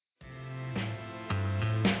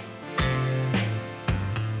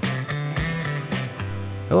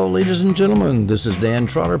ladies and gentlemen. This is Dan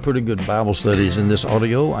Trotter, Pretty Good Bible Studies. In this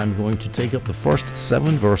audio, I'm going to take up the first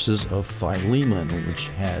 7 verses of Philemon, which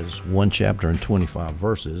has 1 chapter and 25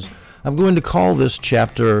 verses. I'm going to call this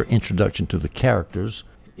chapter Introduction to the Characters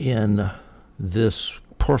in this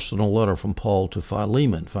personal letter from Paul to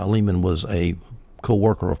Philemon. Philemon was a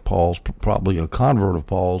co-worker of Paul's, probably a convert of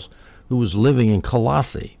Paul's, who was living in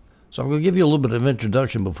Colossae. So I'm going to give you a little bit of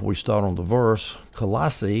introduction before we start on the verse.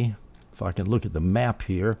 Colossae, if I can look at the map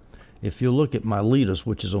here, if you look at Miletus,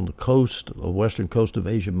 which is on the coast, the western coast of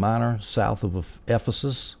Asia Minor, south of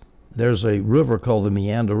Ephesus, there's a river called the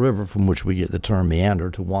Meander River, from which we get the term meander,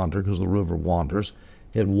 to wander, because the river wanders.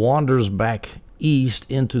 It wanders back east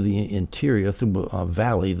into the interior, through a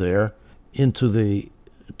valley there,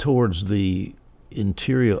 towards the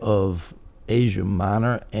interior of Asia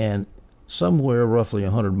Minor, and somewhere roughly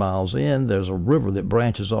 100 miles in, there's a river that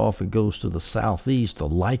branches off and goes to the southeast, the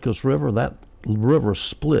Lycus River. That river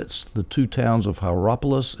splits the two towns of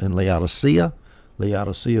Hierapolis and Laodicea.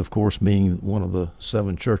 Laodicea, of course, being one of the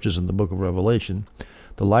 7 churches in the book of Revelation.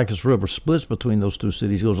 The Lycus River splits between those two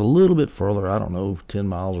cities, goes a little bit further, 10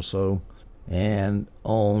 miles or so, and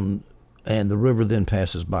the river then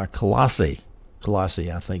passes by Colossae. Colossae,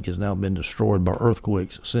 I think, has now been destroyed by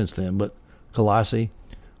earthquakes since then, but Colossae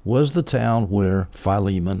was the town where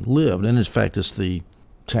Philemon lived. And in fact, it's the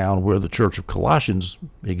town where the church of Colossians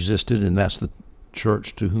existed, and that's the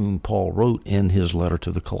church to whom Paul wrote in his letter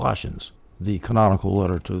to the Colossians, the canonical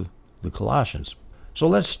letter to the Colossians. So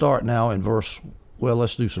let's start now in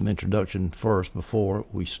let's do some introduction first before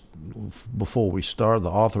we start. The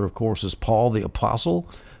author, of course, is Paul the Apostle.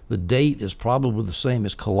 The date is probably the same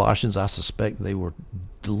as Colossians. I suspect they were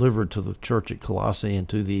delivered to the church at Colossae and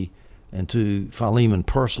to Philemon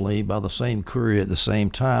personally by the same courier at the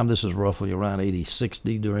same time. This is roughly around AD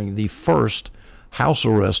 60 during the first house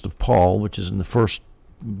arrest of Paul, which is in the first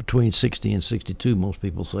between 60 and 62, most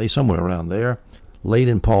people say, somewhere around there. Late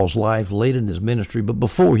in Paul's life, late in his ministry, but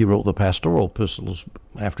before he wrote the pastoral epistles,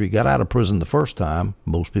 after he got out of prison the first time,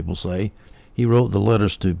 most people say, he wrote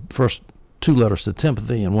the first 2 letters to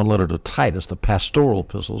Timothy and 1 letter to Titus, the pastoral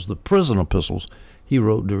epistles. The prison epistles he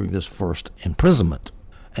wrote during this first imprisonment.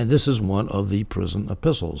 And this is one of the prison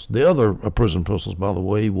epistles. The other prison epistles, by the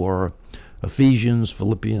way, were Ephesians,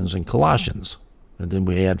 Philippians, and Colossians. And then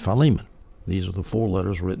we add Philemon. These are the 4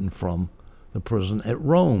 letters written from the prison at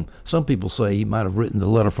Rome. Some people say he might have written the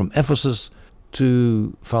letter from Ephesus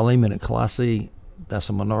to Philemon at Colossae. That's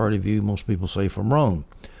a minority view. Most people say from Rome.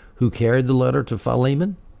 Who carried the letter to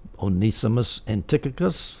Philemon? Onesimus and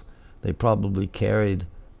Tychicus. They probably carried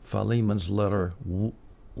Philemon's letter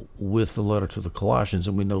with the letter to the Colossians,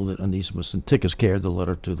 and we know that Onesimus and Tychicus carried the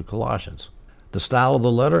letter to the Colossians. The style of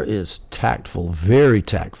the letter is tactful, very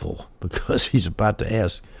tactful, because he's about to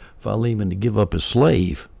ask Philemon to give up his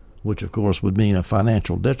slave, which of course would mean a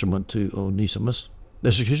financial detriment to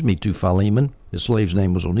to Philemon. His slave's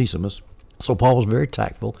name was Onesimus. So Paul was very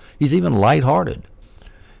tactful. He's even lighthearted.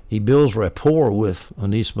 He builds rapport with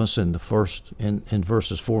Onesimus in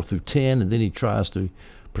verses 4 through 10, and then he tries to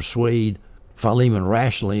persuade Philemon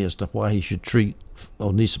rationally as to why he should treat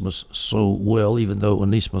Onesimus so well, even though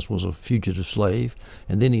Onesimus was a fugitive slave.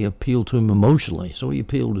 And then he appealed to him emotionally. So he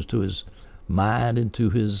appealed to his mind and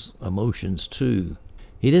to his emotions too.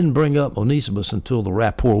 He didn't bring up Onesimus until the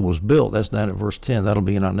rapport was built. That's down at verse 10. That'll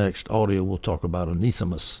be in our next audio. We'll talk about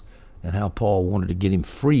Onesimus and how Paul wanted to get him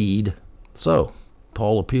freed. So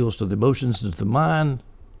Paul appeals to the emotions and to the mind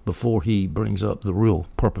before he brings up the real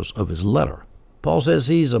purpose of his letter. Paul says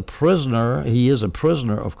he is a prisoner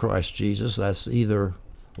of Christ Jesus. That's let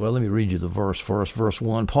me read you the verse first. Verse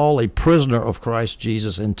 1, Paul, a prisoner of Christ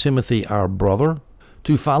Jesus, and Timothy, our brother,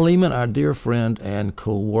 to Philemon, our dear friend and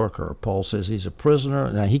co-worker. Paul says he's a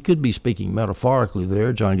prisoner. Now, he could be speaking metaphorically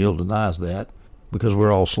there. John Gill denies that, because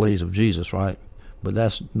we're all slaves of Jesus, right? But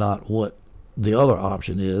that's not what the other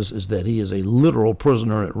option is that he is a literal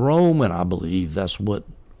prisoner at Rome, and I believe that's what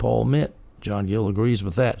Paul meant. John Gill agrees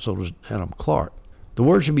with that, so does Adam Clark. The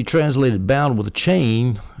word should be translated bound with a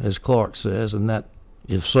chain, as Clark says, and that,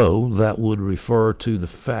 if so, that would refer to the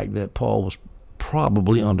fact that Paul was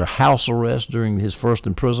probably under house arrest during his first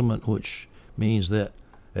imprisonment, which means that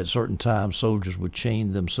at certain times soldiers would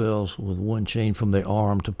chain themselves with one chain from their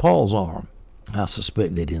arm to Paul's arm. I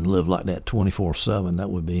suspect they didn't live like that 24/7. That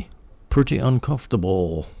would be pretty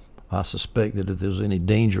uncomfortable. I suspect that if there was any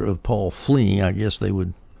danger of Paul fleeing, I guess they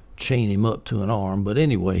would chain him up to an arm. But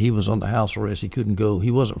anyway, he was under house arrest. He couldn't go.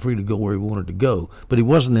 He wasn't free to go where he wanted to go, but he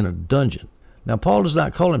wasn't in a dungeon. Now, Paul does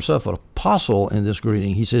not call himself an apostle in this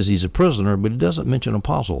greeting. He says he's a prisoner, but he doesn't mention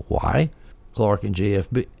apostle. Why? Clark and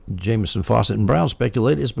J.F.B. Jameson, Fawcett, and Brown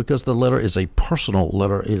speculate is because the letter is a personal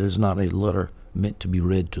letter. It is not a letter meant to be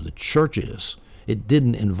read to the churches. It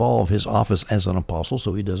didn't involve his office as an apostle,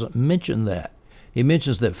 so he doesn't mention that. He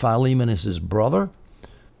mentions that Philemon is his brother.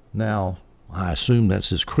 Now, I assume that's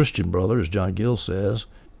his Christian brother, as John Gill says.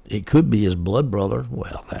 It could be his blood brother.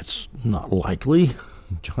 Well, that's not likely.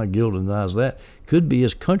 John Gill denies that. Could be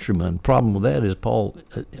his countryman. Problem with that is Paul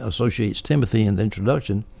associates Timothy in the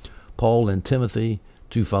introduction. Paul and Timothy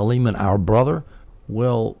to Philemon, our brother.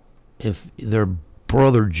 Well, if they're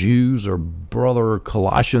brother Jews or brother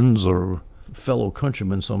Colossians or fellow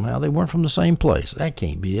countrymen somehow, they weren't from the same place. That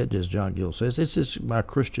can't be it, as John Gill says. It's just my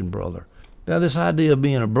Christian brother. Now, this idea of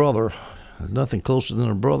being a brother, nothing closer than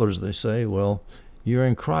a brother, as they say. Well, you're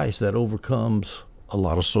in Christ. That overcomes a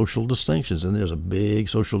lot of social distinctions, and there's a big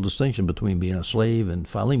social distinction between being a slave, and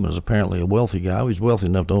Philemon is apparently a wealthy guy. He's wealthy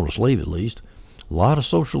enough to own a slave, at least. A lot of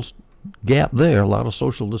social gap there, a lot of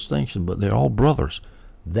social distinction, but they're all brothers.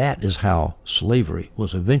 That is how slavery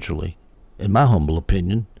was eventually, in my humble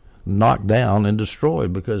opinion, knocked down and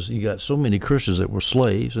destroyed, because you got so many Christians that were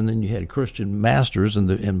slaves, and then you had Christian masters,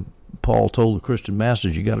 and Paul told the Christian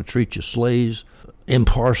masters, you got to treat your slaves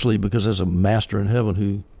impartially, because there's a master in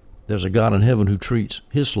heaven there's a God in heaven who treats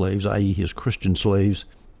his slaves, i.e. his Christian slaves,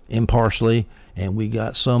 impartially, and we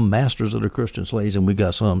got some masters that are Christian slaves, and we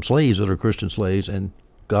got some slaves that are Christian slaves, and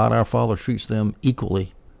God our Father treats them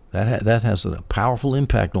equally. That has a powerful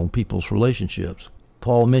impact on people's relationships.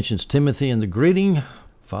 Paul mentions Timothy in the greeting.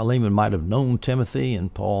 Philemon might have known Timothy,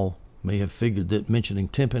 and Paul may have figured that mentioning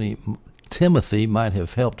Timothy might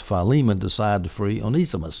have helped Philemon decide to free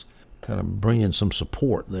Onesimus, kind of bringing some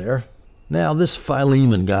support there. Now, this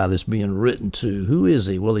Philemon guy that's being written to, who is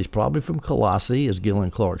he? Well, he's probably from Colossae, as Gill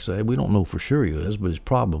and Clark say. We don't know for sure he is, but he's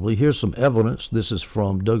probably. Here's some evidence. This is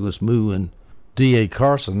from Douglas Moo and D.A.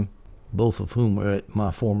 Carson, both of whom were at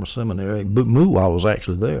my former seminary. But Moo, I was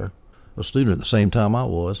actually there, a student at the same time I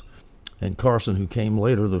was. And Carson, who came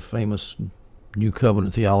later, the famous New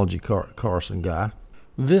Covenant Theology Carson guy.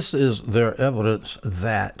 This is their evidence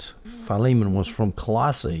that Philemon was from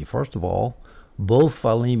Colossae. First of all, both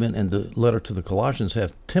Philemon and the letter to the Colossians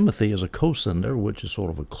have Timothy as a co-sender, which is sort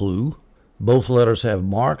of a clue. Both letters have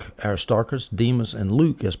Mark, Aristarchus, Demas, and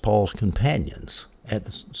Luke as Paul's companions.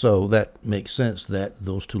 So that makes sense that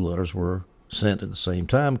those two letters were sent at the same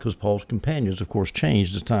time, because Paul's companions, of course,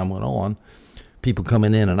 changed as time went on. People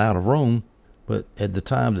coming in and out of Rome, but at the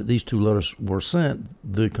time that these two letters were sent,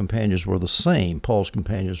 the companions were the same. Paul's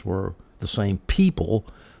companions were the same people.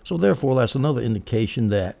 So therefore, that's another indication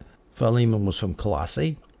that Philemon was from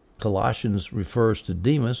Colossae. Colossians refers to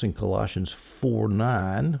Demas in Colossians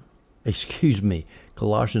 4:9.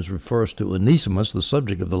 Colossians refers to Onesimus, the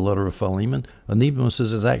subject of the letter of Philemon. Onesimus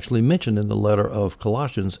is actually mentioned in the letter of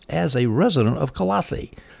Colossians as a resident of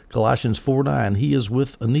Colossae. Colossians 4:9, he is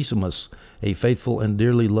with Onesimus, a faithful and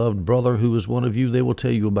dearly loved brother who is one of you. They will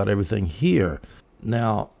tell you about everything here.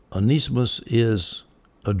 Now, Onesimus is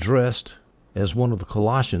addressed as one of the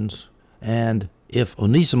Colossians, and if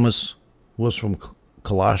Onesimus was from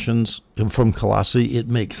Colossae, it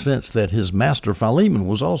makes sense that his master Philemon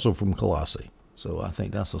was also from Colossae. So I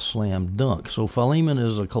think that's a slam dunk. So Philemon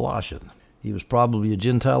is a Colossian. He was probably a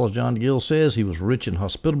Gentile, as John Gill says. He was rich and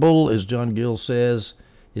hospitable, as John Gill says.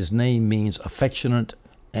 His name means affectionate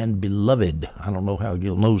and beloved. I don't know how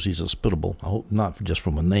Gill knows he's hospitable. I hope not just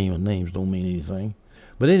from a name, and names don't mean anything.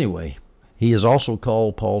 But anyway, he is also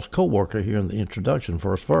called Paul's co-worker here in the introduction,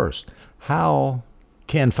 first verse. How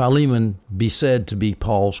can Philemon be said to be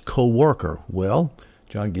Paul's co-worker? Well,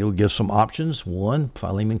 John Gill gives some options. One,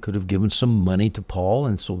 Philemon could have given some money to Paul,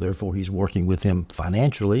 and so therefore he's working with him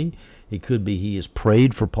financially. It could be he has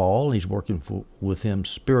prayed for Paul, and he's working with him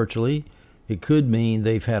spiritually. It could mean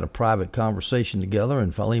they've had a private conversation together,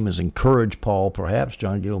 and Philemon's encouraged Paul, perhaps,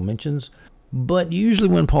 John Gill mentions. But usually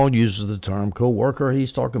when Paul uses the term co-worker,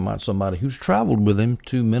 he's talking about somebody who's traveled with him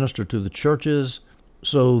to minister to the churches.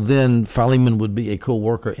 So then Philemon would be a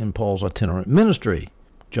co-worker in Paul's itinerant ministry.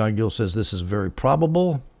 John Gill says this is very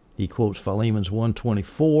probable. He quotes Philemon's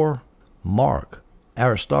 1:24, Mark,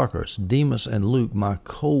 Aristarchus, Demas, and Luke, my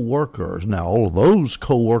co-workers. Now, all of those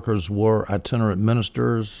co-workers were itinerant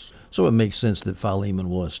ministers, so it makes sense that Philemon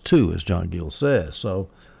was too, as John Gill says. So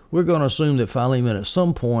we're going to assume that Philemon at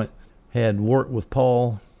some point had worked with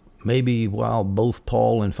Paul. Maybe while both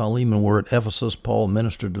Paul and Philemon were at Ephesus, Paul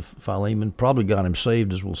ministered to Philemon, probably got him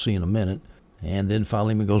saved, as we'll see in a minute. And then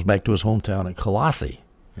Philemon goes back to his hometown at Colossae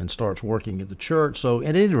and starts working at the church. So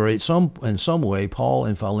at any rate, in some way, Paul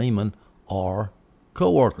and Philemon are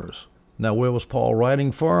co-workers. Now, where was Paul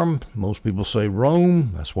writing from? Most people say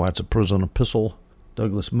Rome. That's why it's a prison epistle.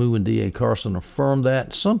 Douglas Moo and D.A. Carson affirmed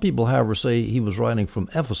that. Some people, however, say he was writing from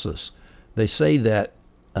Ephesus. They say that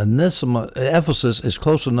Ephesus is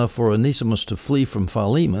close enough for Onesimus to flee from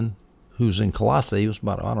Philemon, who's in Colossae. It was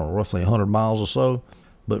about, roughly 100 miles or so.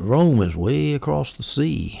 But Rome is way across the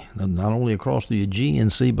sea, not only across the Aegean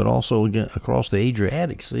Sea, but also across the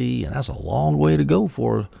Adriatic Sea, and that's a long way to go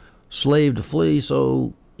for a slave to flee,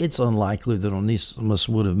 so it's unlikely that Onesimus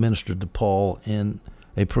would have ministered to Paul in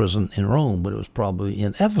a prison in Rome, but it was probably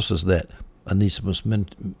in Ephesus that Onesimus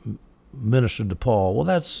ministered to Paul. Well,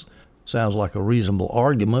 that sounds like a reasonable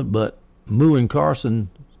argument, but Moo and Carson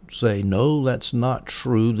say, no, that's not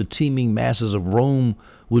true. The teeming masses of Rome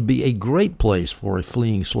would be a great place for a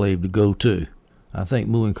fleeing slave to go to. I think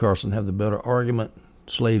Moo and Carson have the better argument.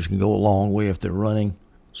 Slaves can go a long way if they're running.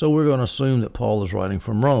 So we're going to assume that Paul is writing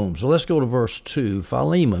from Rome. So let's go to verse 2.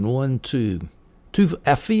 Philemon 1:2. To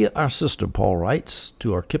Apphia, our sister, Paul writes,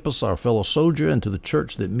 to Archippus, our fellow soldier, and to the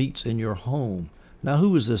church that meets in your home. Now,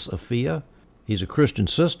 who is this Apphia? She's a Christian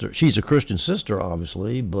sister,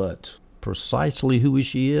 obviously, but precisely who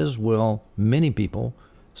she is, well, many people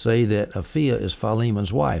say that Apphia is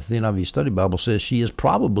Philemon's wife. The NIV Study Bible says she is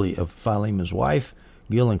probably Philemon's wife.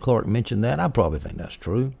 Gill and Clark mentioned that. I probably think that's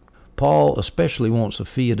true. Paul especially wants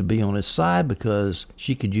Apphia to be on his side because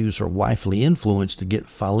she could use her wifely influence to get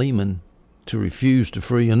Philemon to refuse to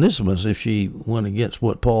free Onesimus if she went against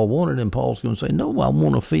what Paul wanted, and Paul's going to say, no, I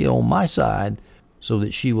want Apphia on my side so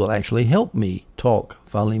that she will actually help me talk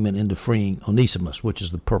Philemon into freeing Onesimus, which is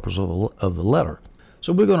the purpose of the letter.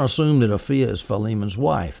 So we're going to assume that Apphia is Philemon's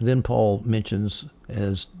wife. Then Paul mentions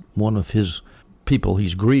as one of his people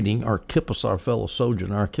he's greeting Archippus, our fellow soldier.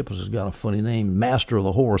 And Archippus has got a funny name, master of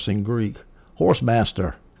the horse in Greek. Horse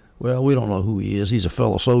master. Well, we don't know who he is. He's a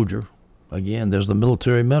fellow soldier. Again, there's the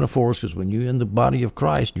military metaphors, because when you're in the body of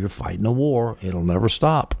Christ, you're fighting a war. It'll never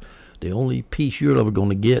stop. The only peace you're ever going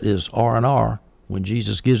to get is R&R when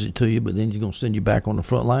Jesus gives it to you, but then he's going to send you back on the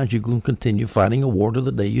front lines. You're going to continue fighting a war to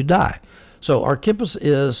the day you die. So Archippus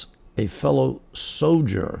is a fellow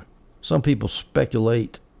soldier. Some people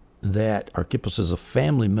speculate that Archippus is a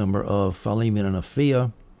family member of Philemon and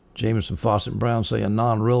Apphia. Jameson, Fawcett, and Brown say a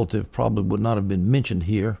non-relative probably would not have been mentioned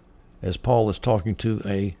here, as Paul is talking to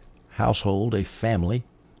a household, a family,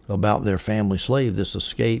 about their family slave that's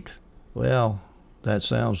escaped. Well, that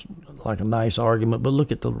sounds like a nice argument, but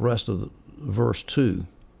look at the rest of verse 2.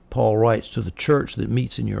 Paul writes to the church that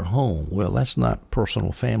meets in your home. Well, that's not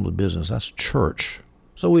personal family business, that's church.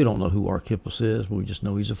 So we don't know who Archippus is, we just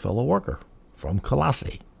know he's a fellow worker from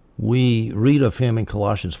Colossae. We read of him in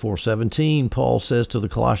Colossians 4:17. Paul says to the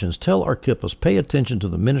Colossians, tell Archippus, pay attention to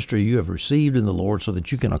the ministry you have received in the Lord so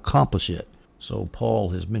that you can accomplish it. So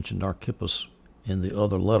Paul has mentioned Archippus in the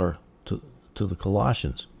other letter to the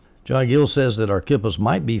Colossians. John Gill says that Archippus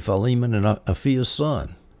might be Philemon and Aphia's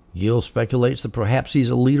son. Gill speculates that perhaps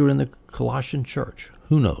he's a leader in the Colossian church.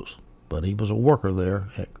 Who knows? But he was a worker there,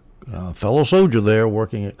 a fellow soldier there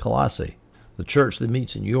working at Colossae. The church that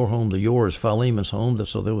meets in your home, the your is Philemon's home,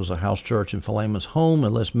 so there was a house church in Philemon's home.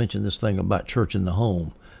 And let's mention this thing about church in the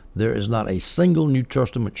home. There is not a single New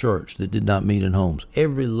Testament church that did not meet in homes.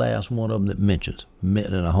 Every last one of them that mentions met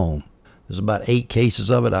in a home. There's about 8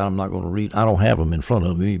 cases of it. I'm not going to read. I don't have them in front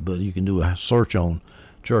of me, but you can do a search on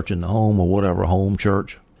church in the home or whatever, home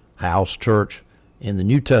church, house church. In the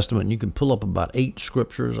New Testament, you can pull up about 8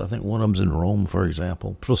 scriptures. I think one of them's in Rome, for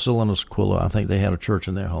example. Priscilla and Aquila, I think they had a church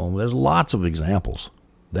in their home. There's lots of examples.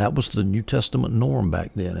 That was the New Testament norm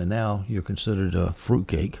back then, and now you're considered a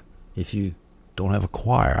fruitcake if you don't have a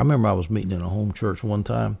choir. I remember I was meeting in a home church one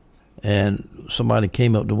time, and somebody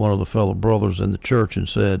came up to one of the fellow brothers in the church and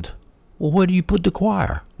said, well, where do you put the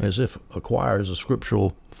choir? As if a choir is a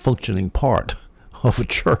scriptural functioning part of a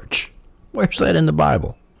church. Where's that in the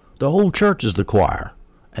Bible? The whole church is the choir,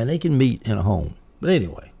 and they can meet in a home. But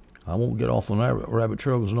anyway, I won't get off on that rabbit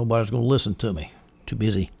trail because nobody's going to listen to me. Too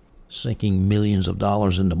busy sinking millions of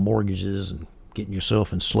dollars into mortgages and getting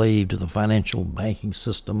yourself enslaved to the financial banking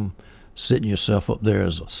system, sitting yourself up there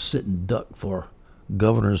as a sitting duck for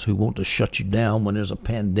governors who want to shut you down when there's a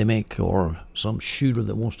pandemic or some shooter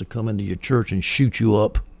that wants to come into your church and shoot you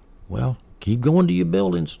up. Well, keep going to your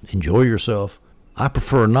buildings. Enjoy yourself. I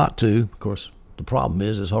prefer not to. Of course, the problem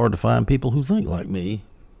is it's hard to find people who think like me.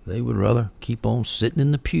 They would rather keep on sitting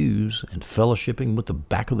in the pews and fellowshipping with the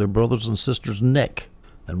back of their brothers and sisters' neck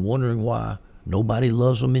and wondering why nobody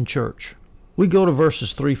loves them in church. We go to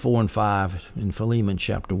verses 3, 4, and 5 in Philemon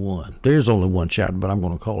chapter 1. There's only one chapter, but I'm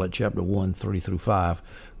going to call it chapter 1, 3 through 5.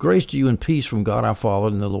 Grace to you and peace from God our Father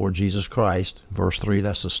and the Lord Jesus Christ. Verse 3,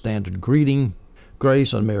 that's the standard greeting.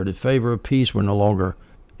 Grace, unmerited favor, peace. We're no longer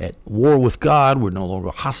at war with God. We're no longer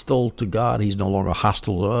hostile to God. He's no longer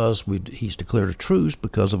hostile to us. He's declared a truce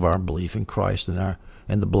because of our belief in Christ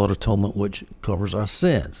and the blood atonement which covers our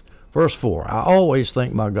sins. Verse 4, I always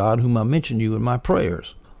thank my God, whom I mention you in my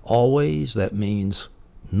prayers. Always, that means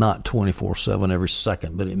not 24/7 every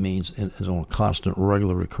second, but it means it's on a constant,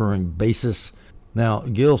 regular, recurring basis. Now,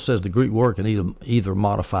 Gill says the Greek word can either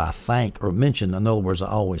modify thank or mention. In other words, I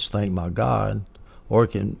always thank my God, or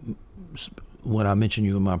it can, when I mention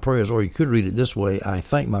you in my prayers, or you could read it this way, I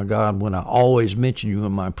thank my God when I always mention you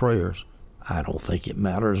in my prayers. I don't think it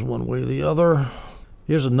matters one way or the other.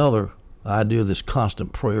 Here's another idea of this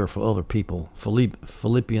constant prayer for other people.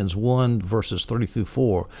 Philippians 1, verses 3 through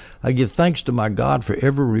 4. I give thanks to my God for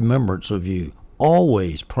every remembrance of you,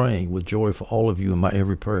 always praying with joy for all of you in my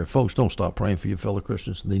every prayer. Folks, don't stop praying for your fellow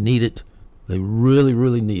Christians. They need it. They really,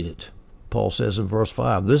 really need it. Paul says in verse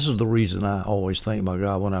 5, this is the reason I always thank my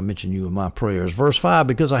God when I mention you in my prayers. Verse 5,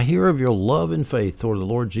 because I hear of your love and faith toward the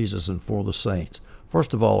Lord Jesus and for the saints.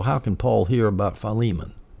 First of all, how can Paul hear about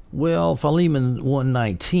Philemon? Well, Philemon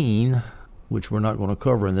 1:19, which we're not going to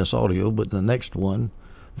cover in this audio, but the next one,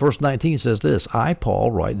 verse 19 says this, I,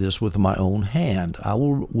 Paul, write this with my own hand. I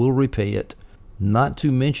will repay it, not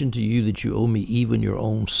to mention to you that you owe me even your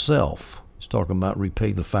own self. He's talking about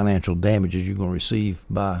repay the financial damages you're going to receive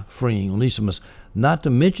by freeing Onesimus. Not to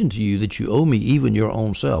mention to you that you owe me even your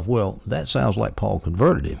own self. Well, that sounds like Paul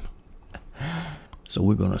converted him. So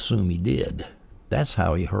we're going to assume he did. That's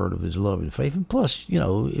how he heard of his love and faith. And plus,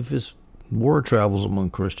 if his word travels among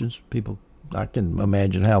Christians, I can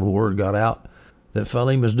imagine how the word got out that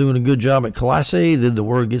Philemon's doing a good job at Colossae, then the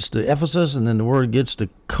word gets to Ephesus, and then the word gets to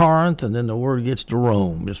Corinth, and then the word gets to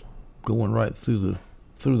Rome, just going right through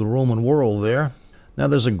the Roman world there. Now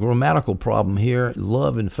there's a grammatical problem here,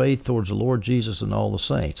 love and faith towards the Lord Jesus and all the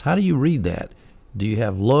saints. How do you read that? Do you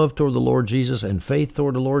have love toward the Lord Jesus and faith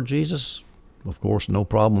toward the Lord Jesus? Of course, no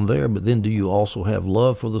problem there, but then do you also have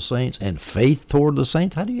love for the saints and faith toward the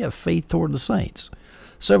saints? How do you have faith toward the saints?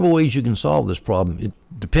 Several ways you can solve this problem. It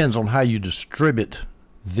depends on how you distribute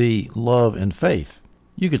the love and faith.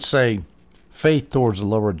 You could say faith towards the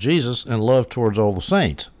Lord Jesus and love towards all the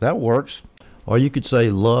saints. That works. Or you could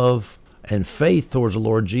say love and faith towards the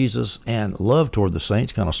Lord Jesus and love toward the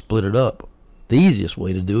saints, kind of split it up. The easiest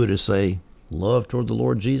way to do it is say love toward the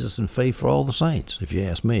Lord Jesus and faith for all the saints, if you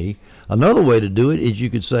ask me. Another way to do it is you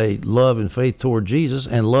could say love and faith toward Jesus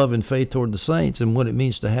and love and faith toward the saints. And what it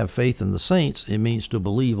means to have faith in the saints, it means to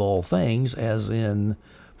believe all things, as in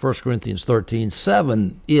 1 Corinthians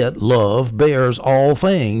 13:7, love, bears all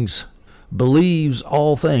things, believes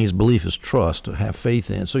all things. Belief is trust, to have faith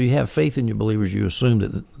in. So you have faith in your believers. You assume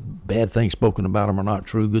that bad things spoken about them are not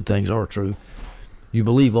true, good things are true. You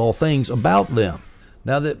believe all things about them.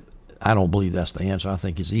 Now that I don't believe that's the answer. I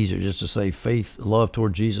think it's easier just to say faith, love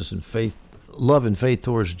toward Jesus, and faith, love and faith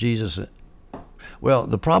towards Jesus. Well,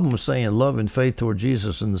 the problem with saying love and faith toward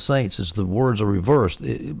Jesus and the saints is the words are reversed.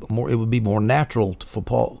 It would be more natural for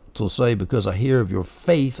Paul to say, because I hear of your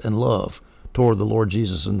faith and love toward the Lord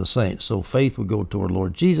Jesus and the saints. So faith would go toward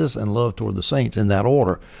Lord Jesus and love toward the saints in that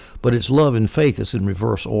order. But it's love and faith that's in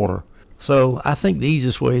reverse order. So I think the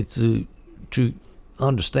easiest way to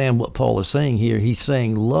understand what Paul is saying here, he's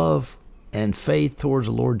saying love and faith towards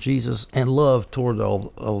the Lord Jesus and love toward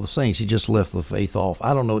all the saints. He just left the faith off.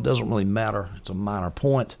 I don't know, it doesn't really matter. It's a minor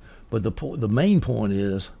point, but the main point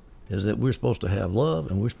is that we're supposed to have love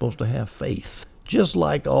and we're supposed to have faith. Just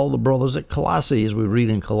like all the brothers at Colossae, as we read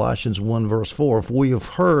in Colossians 1 verse 4, for we have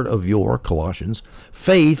heard of your, Colossians,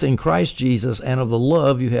 faith in Christ Jesus and of the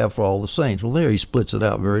love you have for all the saints. Well, there he splits it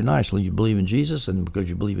out very nicely. You believe in Jesus, and because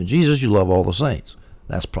you believe in Jesus, you love all the saints.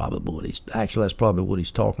 That's probably what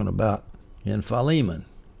he's talking about in Philemon.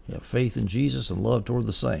 You have faith in Jesus and love toward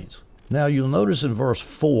the saints. Now you'll notice in verse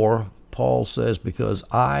 4, Paul says, because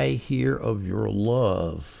I hear of your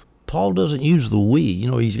love. Paul doesn't use the we.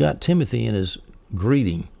 He's got Timothy in his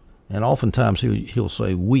greeting, and oftentimes he'll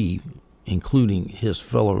say we, including his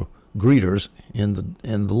fellow greeters in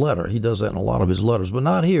the letter. He does that in a lot of his letters, but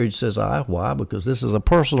not here. He says I. Why? Because this is a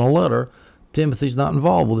personal letter. Timothy's not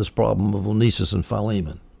involved with this problem of Onesimus and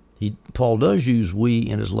Philemon. Paul does use we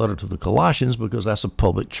in his letter to the Colossians because that's a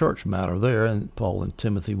public church matter there, and Paul and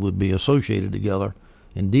Timothy would be associated together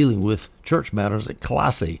in dealing with church matters at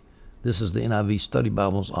Colossae. This is the NIV Study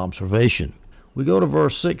Bible's observation. We go to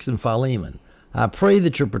verse 6 in Philemon. I pray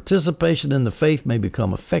that your participation in the faith may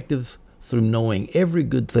become effective through knowing every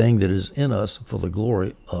good thing that is in us for the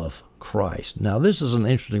glory of Christ. Now this is an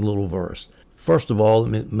interesting little verse. First of all,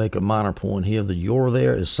 let me make a minor point here. The your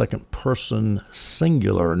there is second person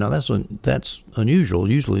singular. Now that's unusual.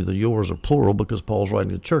 Usually the yours are plural because Paul's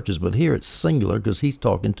writing to churches, but here it's singular because he's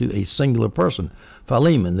talking to a singular person.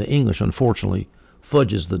 Philemon, the English unfortunately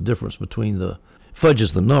fudges the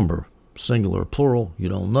number. Singular or plural, you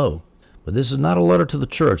don't know. But this is not a letter to the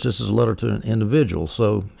church. This is a letter to an individual.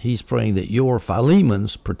 So he's praying that your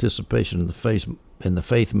Philemon's participation in the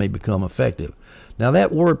faith may become effective. Now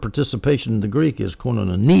that word participation in the Greek is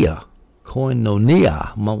koinonia.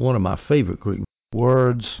 Koinonia, one of my favorite Greek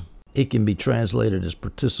words. It can be translated as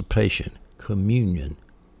participation, communion,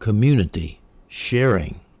 community,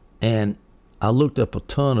 sharing. And I looked up a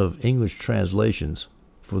ton of English translations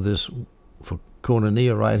for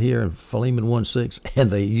koinonia right here in Philemon 1:6,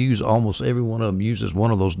 and they use almost every one of them uses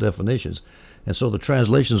one of those definitions. And so the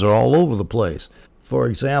translations are all over the place. For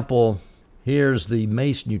example, here's the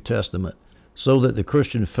Mace New Testament. So that the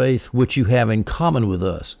Christian faith which you have in common with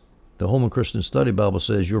us. The Holman Christian Study Bible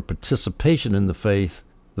says your participation in the faith.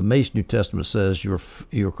 The Mace New Testament says your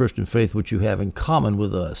Christian faith which you have in common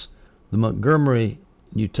with us. The Montgomery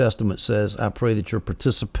New Testament says, I pray that your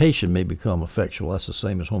participation may become effectual. That's the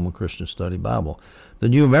same as Holman Christian Study Bible. The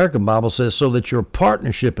New American Bible says, so that your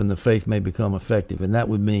partnership in the faith may become effective. And that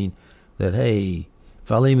would mean that, hey,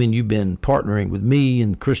 Philemon, you've been partnering with me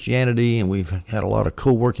in Christianity, and we've had a lot of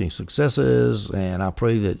co-working successes, and I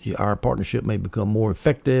pray that our partnership may become more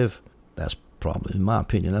effective. That's probably, in my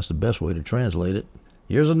opinion, that's the best way to translate it.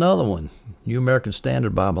 Here's another one. New American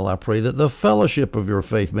Standard Bible, I pray that the fellowship of your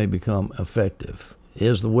faith may become effective.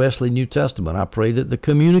 Here's the Wesley New Testament. I pray that the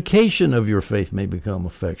communication of your faith may become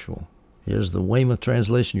effectual. Here's the Weymouth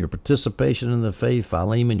translation, your participation in the faith.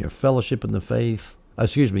 Philemon, your fellowship in the faith.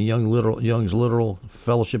 Young's literal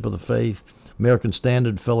fellowship of the faith. American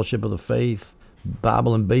Standard fellowship of the faith.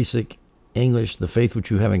 Bible in Basic English, the faith which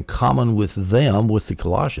you have in common with them, with the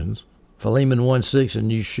Colossians. Philemon 1:6,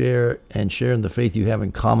 and you share in the faith you have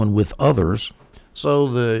in common with others. So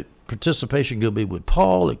the participation could be with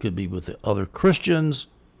Paul, it could be with the other Christians,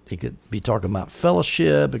 it could be talking about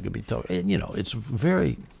fellowship, it could be talking, it's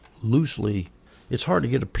very loosely, it's hard to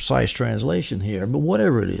get a precise translation here, but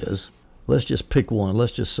whatever it is, let's just pick one.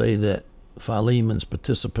 Let's just say that Philemon's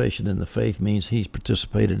participation in the faith means he's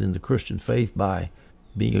participated in the Christian faith by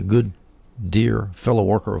being a good, dear fellow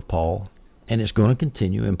worker of Paul. And it's going to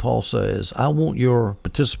continue. And Paul says, I want your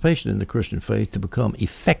participation in the Christian faith to become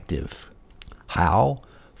effective. How?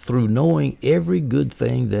 Through knowing every good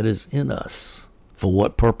thing that is in us. For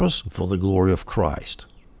what purpose? For the glory of Christ.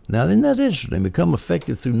 Now, isn't that interesting? Become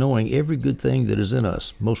effective through knowing every good thing that is in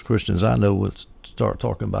us. Most Christians I know would start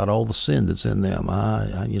talking about all the sin that's in them.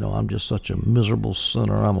 I'm just such a miserable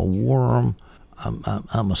sinner. I'm a worm.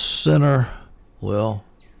 I'm a sinner. Well,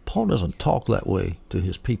 Paul doesn't talk that way to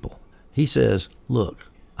his people. He says, look,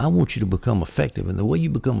 I want you to become effective. And the way you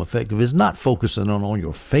become effective is not focusing on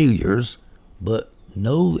your failures, but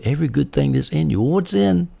know every good thing that's in you. What's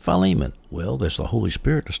in Philemon? Well, there's the Holy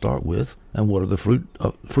Spirit to start with. And what are the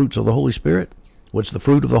fruits of the Holy Spirit? What's the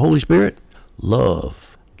fruit of the Holy Spirit? Love,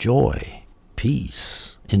 joy,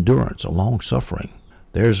 peace, endurance, long-suffering.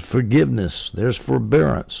 There's forgiveness. There's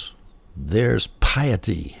forbearance. There's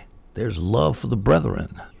piety. There's love for the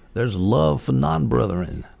brethren. There's love for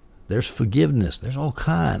non-brethren. There's forgiveness. There's all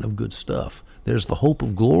kind of good stuff. There's the hope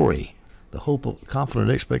of glory. The hope of confident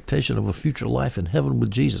expectation of a future life in heaven with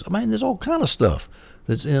Jesus. There's all kind of stuff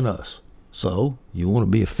that's in us. So, you want to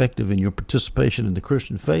be effective in your participation in the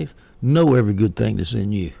Christian faith? Know every good thing that's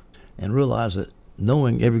in you. And realize that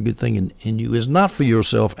knowing every good thing in you is not for your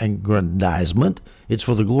self-aggrandizement. It's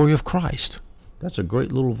for the glory of Christ. That's a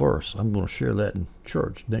great little verse. I'm going to share that in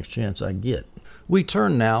church next chance I get. We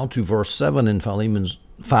turn now to verse 7 in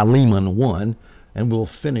Philemon 1, and we'll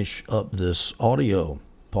finish up this audio.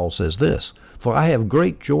 Paul says this, for I have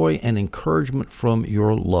great joy and encouragement from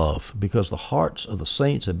your love, because the hearts of the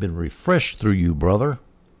saints have been refreshed through you, brother.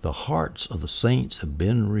 The hearts of the saints have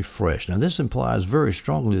been refreshed. Now, this implies very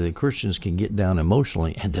strongly that Christians can get down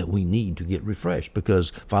emotionally and that we need to get refreshed,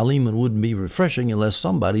 because Philemon wouldn't be refreshing unless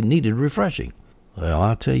somebody needed refreshing. Well,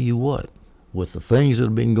 I'll tell you what, with the things that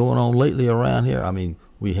have been going on lately around here,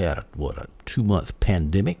 we had a 2-month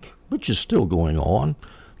pandemic, which is still going on.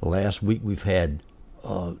 Last week we've had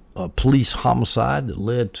a police homicide that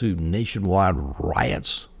led to nationwide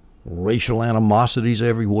riots, racial animosities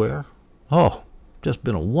everywhere. Just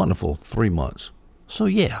been a wonderful 3 months. So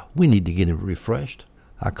yeah, we need to get refreshed.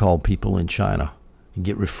 I call people in China and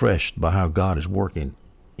get refreshed by how God is working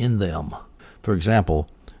in them. For example,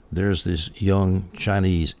 there's this young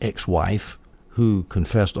Chinese ex-wife who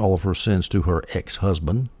confessed all of her sins to her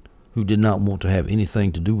ex-husband. who did not want to have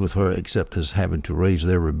anything to do with her except as having to raise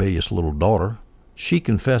their rebellious little daughter. She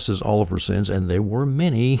confesses all of her sins, and there were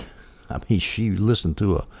many. I mean, she listened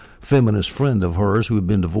to a feminist friend of hers who had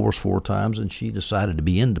been divorced 4 times, and she decided to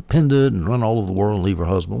be independent and run all over the world and leave her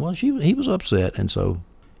husband. Well, he was upset, and so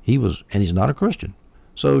he's not a Christian.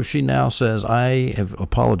 So she now says, I have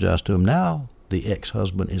apologized to him. Now the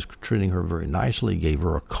ex-husband is treating her very nicely, gave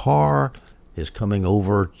her a car, is coming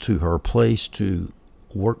over to her place to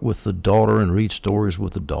work with the daughter and read stories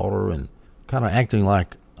with the daughter, and kind of acting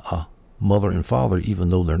like a mother and father, even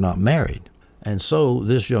though they're not married. And so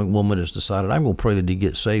this young woman has decided, I'm going to pray that he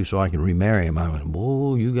gets saved so I can remarry him. I went,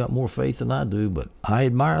 whoa, you got more faith than I do, but I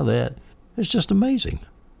admire that. It's just amazing.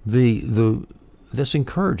 That's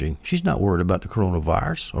encouraging. She's not worried about the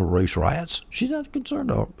coronavirus or race riots. She's not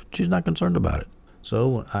concerned about it. So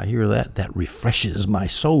when I hear that refreshes my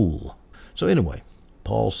soul. So anyway,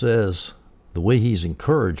 Paul says the way he's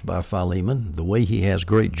encouraged by Philemon, the way he has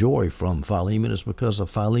great joy from Philemon, is because of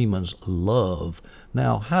Philemon's love.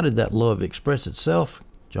 Now, how did that love express itself?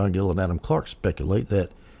 John Gill and Adam Clark speculate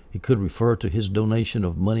that it could refer to his donation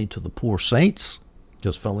of money to the poor saints,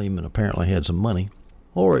 because Philemon apparently had some money.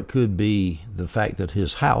 Or it could be the fact that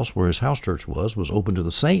his house, where his house church was open to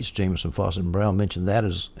the saints. Jameson, Fawcett, and Brown mentioned that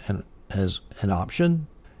as an option.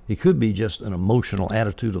 It could be just an emotional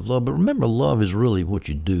attitude of love. But remember, love is really what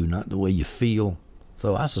you do, not the way you feel.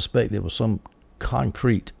 So I suspect there was some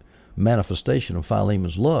concrete manifestation of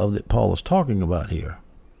Philemon's love that Paul is talking about here.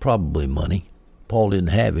 Probably money. Paul didn't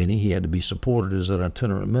have any. He had to be supported as an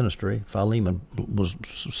itinerant ministry. Philemon was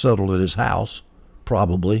settled at his house,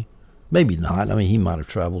 probably. Maybe not. I mean, he might have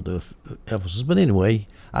traveled to Ephesus. But anyway,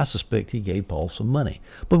 I suspect he gave Paul some money.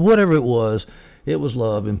 But whatever it was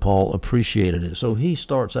love, and Paul appreciated it. So he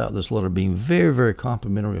starts out this letter being very, very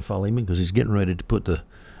complimentary of Philemon, because he's getting ready to put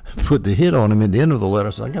the hit on him at the end of the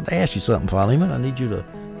letter. So I got to ask you something, Philemon. I need you to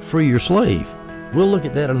free your slave. We'll look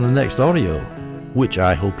at that in the next audio, which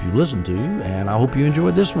I hope you listen to, and I hope you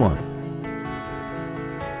enjoyed this one.